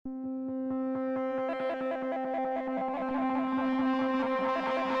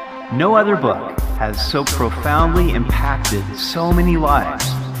No other book has so profoundly impacted so many lives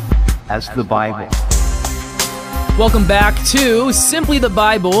as the Bible. Welcome back to Simply the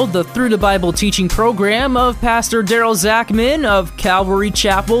Bible, the Through the Bible teaching program of Pastor Daryl Zachman of Calvary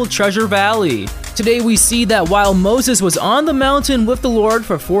Chapel, Treasure Valley. Today we see that while Moses was on the mountain with the Lord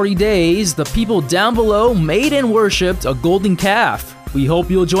for 40 days, the people down below made and worshipped a golden calf. We hope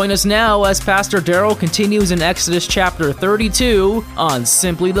you'll join us now as Pastor Daryl continues in Exodus chapter 32 on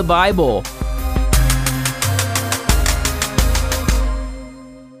Simply the Bible.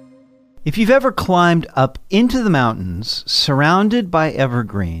 If you've ever climbed up into the mountains, surrounded by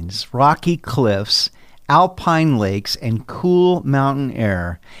evergreens, rocky cliffs, alpine lakes, and cool mountain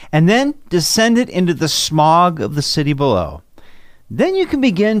air, and then descended into the smog of the city below, then you can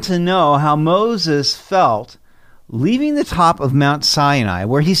begin to know how Moses felt leaving the top of Mount Sinai,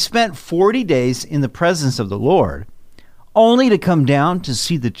 where he spent 40 days in the presence of the Lord, only to come down to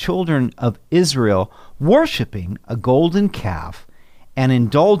see the children of Israel worshiping a golden calf and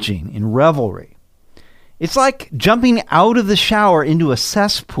indulging in revelry. It's like jumping out of the shower into a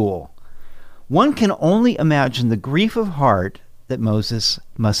cesspool. One can only imagine the grief of heart that Moses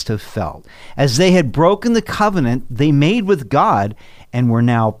must have felt, as they had broken the covenant they made with God and were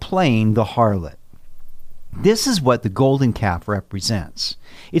now playing the harlot. This is what the golden calf represents.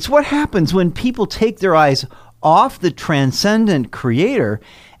 It's what happens when people take their eyes off the transcendent Creator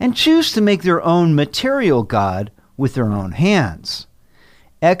and choose to make their own material God with their own hands.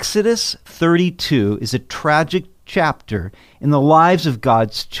 Exodus 32 is a tragic chapter in the lives of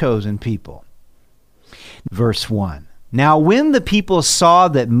God's chosen people. Verse 1. Now when the people saw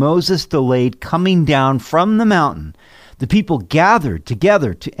that Moses delayed coming down from the mountain, the people gathered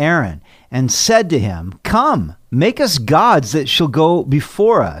together to Aaron and said to him, "Come, make us gods that shall go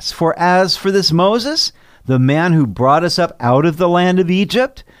before us. For as for this Moses, the man who brought us up out of the land of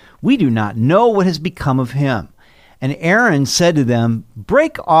Egypt, we do not know what has become of him." And Aaron said to them,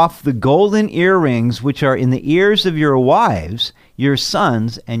 "Break off the golden earrings which are in the ears of your wives, your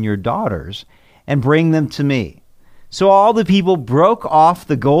sons, and your daughters, and bring them to me." So all the people broke off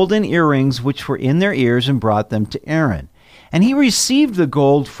the golden earrings which were in their ears and brought them to Aaron. And he received the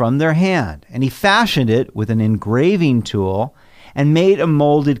gold from their hand, and he fashioned it with an engraving tool and made a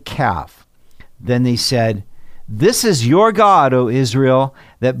molded calf. Then they said, "This is your God, O Israel,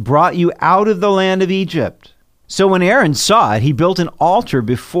 that brought you out of the land of Egypt." So when Aaron saw it, he built an altar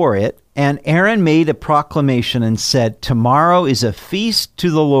before it, and Aaron made a proclamation and said, "Tomorrow is a feast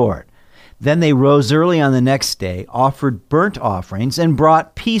to the Lord." Then they rose early on the next day, offered burnt offerings, and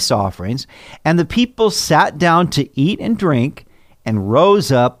brought peace offerings, and the people sat down to eat and drink, and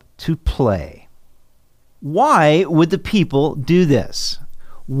rose up to play. Why would the people do this?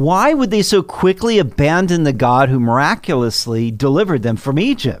 Why would they so quickly abandon the God who miraculously delivered them from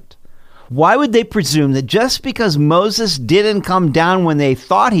Egypt? Why would they presume that just because Moses didn't come down when they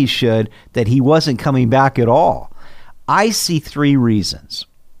thought he should, that he wasn't coming back at all? I see three reasons.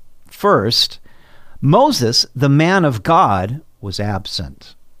 First, Moses, the man of God, was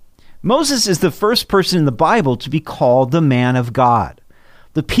absent. Moses is the first person in the Bible to be called the man of God.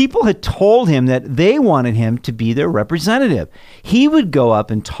 The people had told him that they wanted him to be their representative. He would go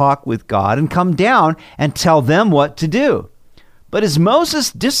up and talk with God and come down and tell them what to do. But as Moses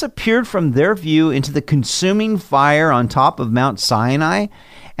disappeared from their view into the consuming fire on top of Mount Sinai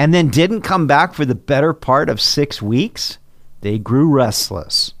and then didn't come back for the better part of 6 weeks, they grew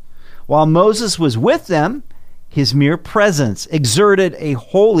restless. While Moses was with them, his mere presence exerted a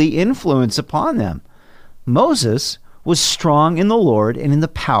holy influence upon them. Moses was strong in the Lord and in the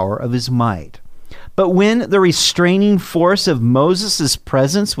power of his might. But when the restraining force of Moses'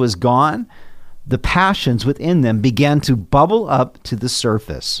 presence was gone, the passions within them began to bubble up to the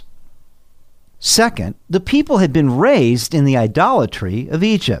surface. Second, the people had been raised in the idolatry of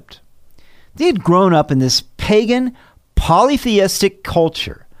Egypt. They had grown up in this pagan, polytheistic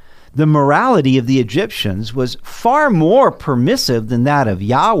culture. The morality of the Egyptians was far more permissive than that of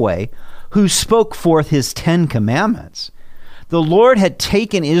Yahweh, who spoke forth his 10 commandments. The Lord had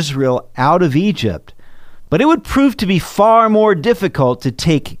taken Israel out of Egypt, but it would prove to be far more difficult to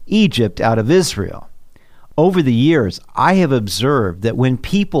take Egypt out of Israel. Over the years, I have observed that when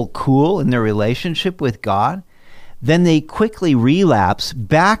people cool in their relationship with God, then they quickly relapse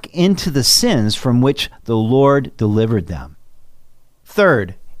back into the sins from which the Lord delivered them.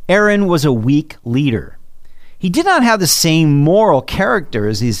 Third, Aaron was a weak leader. He did not have the same moral character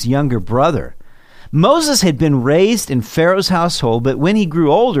as his younger brother. Moses had been raised in Pharaoh's household, but when he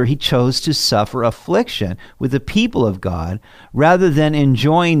grew older, he chose to suffer affliction with the people of God rather than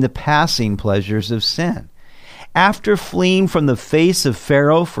enjoying the passing pleasures of sin. After fleeing from the face of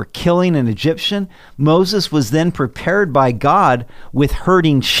Pharaoh for killing an Egyptian, Moses was then prepared by God with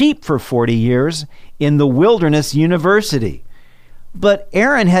herding sheep for 40 years in the wilderness university. But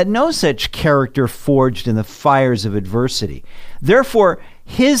Aaron had no such character forged in the fires of adversity. Therefore,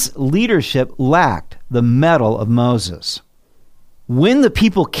 his leadership lacked the mettle of Moses. When the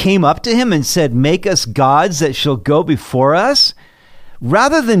people came up to him and said, "Make us gods that shall go before us,"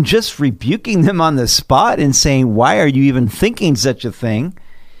 rather than just rebuking them on the spot and saying, "Why are you even thinking such a thing?"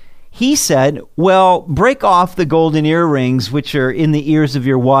 he said, "Well, break off the golden earrings which are in the ears of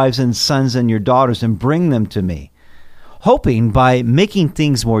your wives and sons and your daughters and bring them to me," hoping by making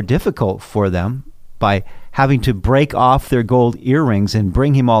things more difficult for them, by having to break off their gold earrings and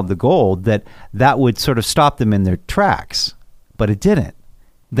bring him all the gold, that would sort of stop them in their tracks. But it didn't.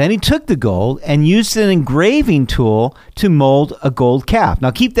 Then he took the gold and used an engraving tool to mold a gold calf.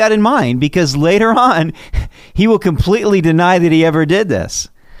 Now keep that in mind, because later on, he will completely deny that he ever did this.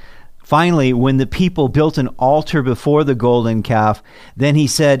 Finally, when the people built an altar before the golden calf, then he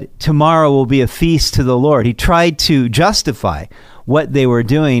said, "Tomorrow will be a feast to the Lord." He tried to justify what they were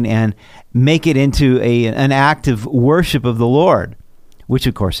doing and make it into an act of worship of the Lord, which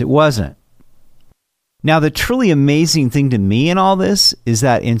of course it wasn't. Now, the truly amazing thing to me in all this is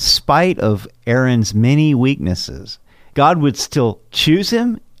that in spite of Aaron's many weaknesses, God would still choose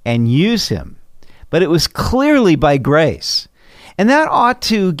him and use him. But it was clearly by grace. And that ought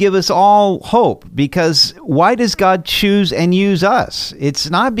to give us all hope, because why does God choose and use us? It's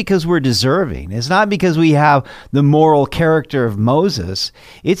not because we're deserving. It's not because we have the moral character of Moses.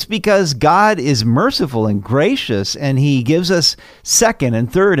 It's because God is merciful and gracious, and he gives us second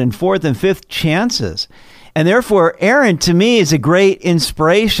and third and fourth and fifth chances. And therefore, Aaron, to me, is a great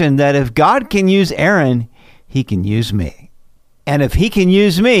inspiration that if God can use Aaron, he can use me. And if he can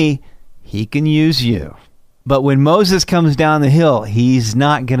use me, he can use you. But when Moses comes down the hill, he's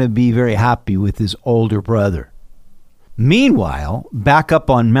not going to be very happy with his older brother. Meanwhile, back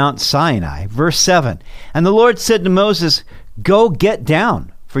up on Mount Sinai, verse 7, "And the Lord said to Moses, 'Go get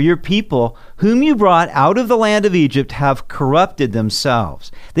down, for your people, whom you brought out of the land of Egypt, have corrupted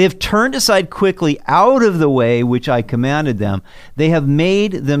themselves. They have turned aside quickly out of the way which I commanded them. They have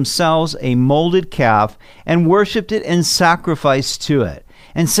made themselves a molded calf and worshipped it and sacrificed to it,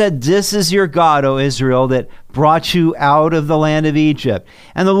 and said, "This is your God, O Israel, that brought you out of the land of Egypt."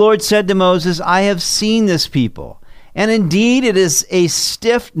 And the Lord said to Moses, "I have seen this people, and indeed it is a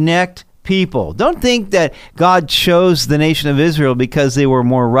stiff-necked people." Don't think that God chose the nation of Israel because they were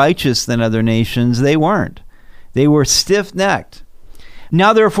more righteous than other nations. They weren't. They were stiff-necked.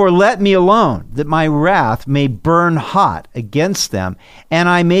 "Now therefore let me alone, that my wrath may burn hot against them, and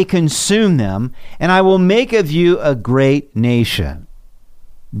I may consume them, and I will make of you a great nation."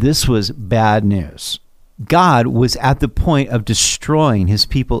 This was bad news. God was at the point of destroying his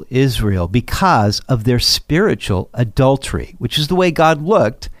people Israel because of their spiritual adultery, which is the way God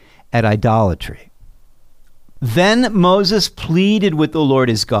looked at idolatry. Then Moses pleaded with the Lord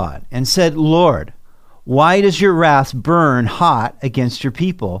his God and said, "Lord, why does your wrath burn hot against your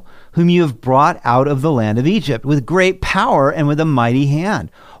people, whom you have brought out of the land of Egypt with great power and with a mighty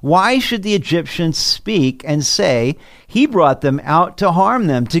hand? Why should the Egyptians speak and say, 'He brought them out to harm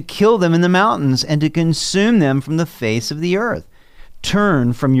them, to kill them in the mountains, and to consume them from the face of the earth'?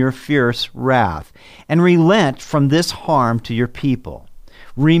 Turn from your fierce wrath, and relent from this harm to your people.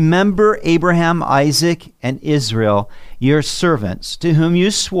 Remember Abraham, Isaac, and Israel, your servants, to whom you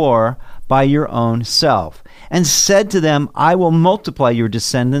swore by your own self, and said to them, 'I will multiply your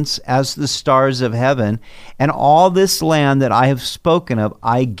descendants as the stars of heaven, and all this land that I have spoken of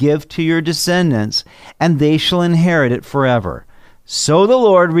I give to your descendants, and they shall inherit it forever.' So the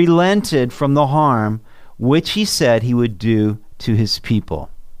Lord relented from the harm which he said he would do to his people."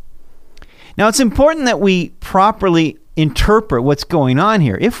 Now, it's important that we properly interpret what's going on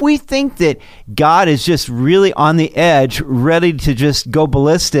here. If we think that God is just really on the edge, ready to just go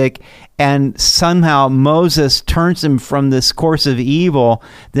ballistic, and somehow Moses turns him from this course of evil,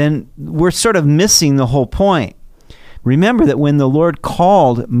 then we're sort of missing the whole point. Remember that when the Lord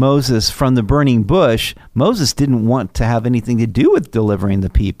called Moses from the burning bush, Moses didn't want to have anything to do with delivering the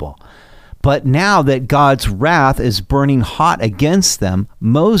people. But now that God's wrath is burning hot against them,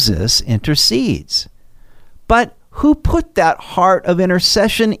 Moses intercedes. But who put that heart of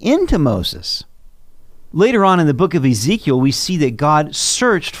intercession into Moses? Later on in the book of Ezekiel, we see that God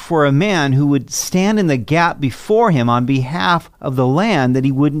searched for a man who would stand in the gap before him on behalf of the land, that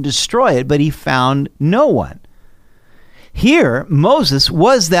he wouldn't destroy it, but he found no one. Here, Moses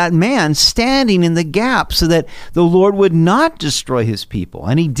was that man standing in the gap so that the Lord would not destroy his people,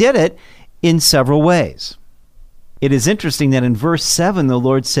 and he did it in several ways. It is interesting that in verse 7, the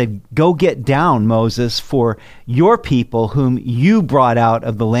Lord said, "Go get down, Moses, for your people whom you brought out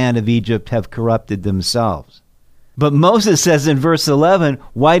of the land of Egypt have corrupted themselves." But Moses says in verse 11,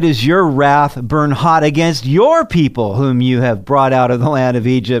 "Why does your wrath burn hot against your people whom you have brought out of the land of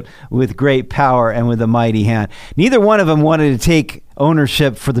Egypt with great power and with a mighty hand?" Neither one of them wanted to take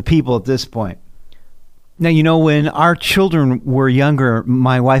ownership for the people at this point. Now, when our children were younger,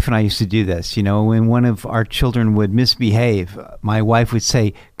 my wife and I used to do this. When one of our children would misbehave, my wife would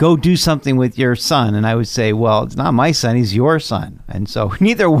say, "Go do something with your son." And I would say, "Well, it's not my son, he's your son." And so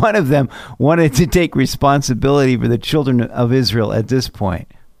neither one of them wanted to take responsibility for the children of Israel at this point.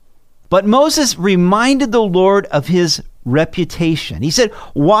 But Moses reminded the Lord of his reputation. He said,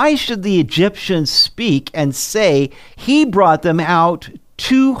 "Why should the Egyptians speak and say he brought them out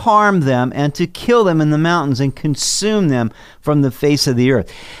to harm them and to kill them in the mountains and consume them from the face of the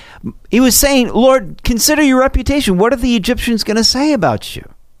earth?" He was saying, "Lord, consider your reputation. What are the Egyptians going to say about you?"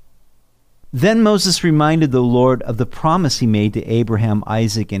 Then Moses reminded the Lord of the promise he made to Abraham,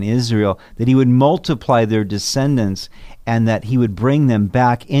 Isaac, and Israel, that he would multiply their descendants and that he would bring them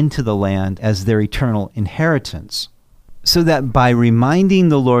back into the land as their eternal inheritance. So that by reminding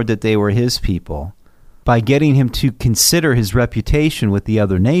the Lord that they were his people, by getting him to consider his reputation with the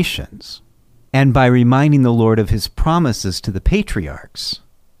other nations, and by reminding the Lord of his promises to the patriarchs,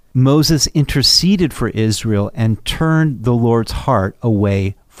 Moses interceded for Israel and turned the Lord's heart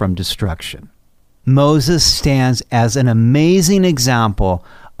away from destruction. Moses stands as an amazing example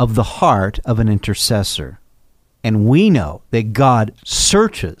of the heart of an intercessor. And we know that God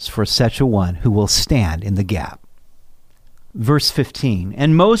searches for such a one who will stand in the gap. Verse 15,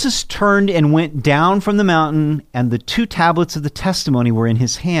 "And Moses turned and went down from the mountain, and the 2 tablets of the testimony were in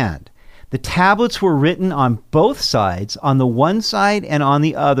his hand. The tablets were written on both sides, on the one side and on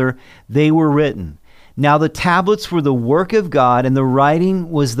the other they were written. Now the tablets were the work of God, and the writing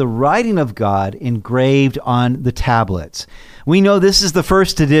was the writing of God engraved on the tablets." We know this is the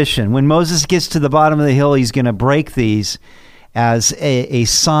first edition. When Moses gets to the bottom of the hill, he's going to break these as a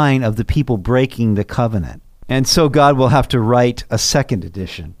sign of the people breaking the covenant. And so God will have to write a second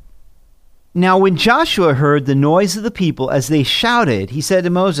edition. Now when Joshua heard the noise of the people as they shouted, he said to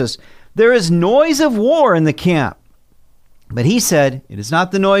Moses, "There is noise of war in the camp." But he said, "It is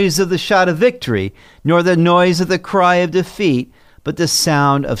not the noise of the shout of victory, nor the noise of the cry of defeat, but the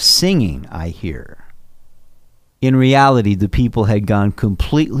sound of singing I hear." In reality, the people had gone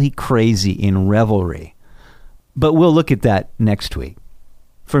completely crazy in revelry. But we'll look at that next week.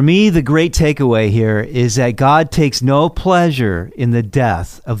 For me, the great takeaway here is that God takes no pleasure in the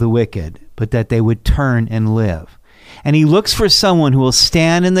death of the wicked, but that they would turn and live. And he looks for someone who will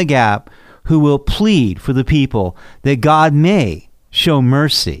stand in the gap, who will plead for the people, that God may show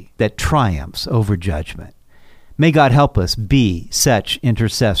mercy that triumphs over judgment. May God help us be such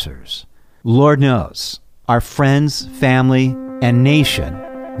intercessors. Lord knows our friends, family, and nation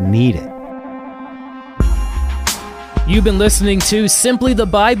need it. You've been listening to Simply the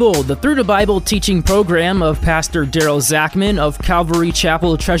Bible, the Through the Bible teaching program of Pastor Daryl Zachman of Calvary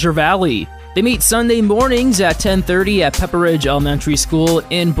Chapel, Treasure Valley. They meet Sunday mornings at 10:30 at Pepper Ridge Elementary School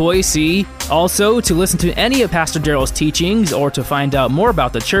in Boise. Also, to listen to any of Pastor Daryl's teachings or to find out more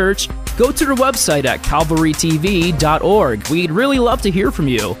about the church, go to their website at calvarytv.org. We'd really love to hear from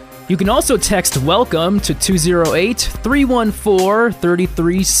you. You can also text WELCOME to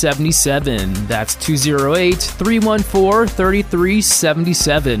 208-314-3377. That's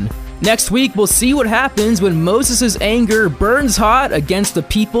 208-314-3377. Next week, we'll see what happens when Moses' anger burns hot against the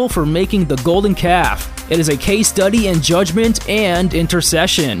people for making the golden calf. It is a case study in judgment and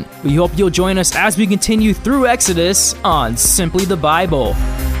intercession. We hope you'll join us as we continue through Exodus on Simply the Bible.